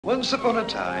Once upon a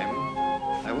time,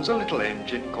 there was a little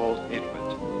engine called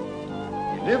Edward.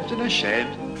 He lived in a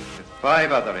shed with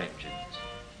 5 other engines.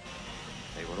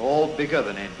 They were all bigger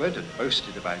than Edward and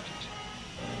boasted about it.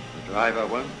 The driver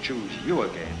won't choose you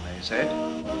again, they said.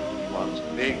 He wants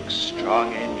big,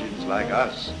 strong engines like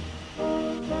us.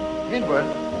 Edward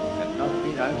had not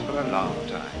been out for a long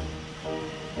time.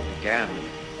 He began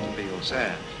to feel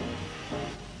sad.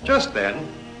 Just then,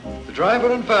 the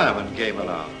driver and fireman came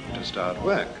along to start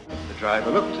work. The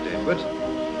driver looked at Edward.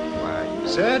 "Why are you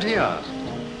sad?" he asked.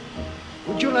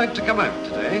 "Would you like to come out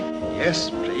today?" "Yes,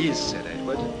 please," said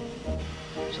Edward.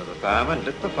 So the fireman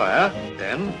lit the fire.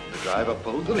 Then the driver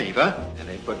pulled the lever and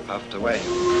Edward puffed away.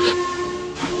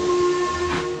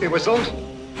 He whistled.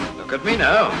 "Look at me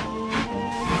now."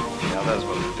 The others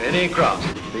were very cross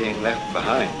being left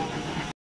behind.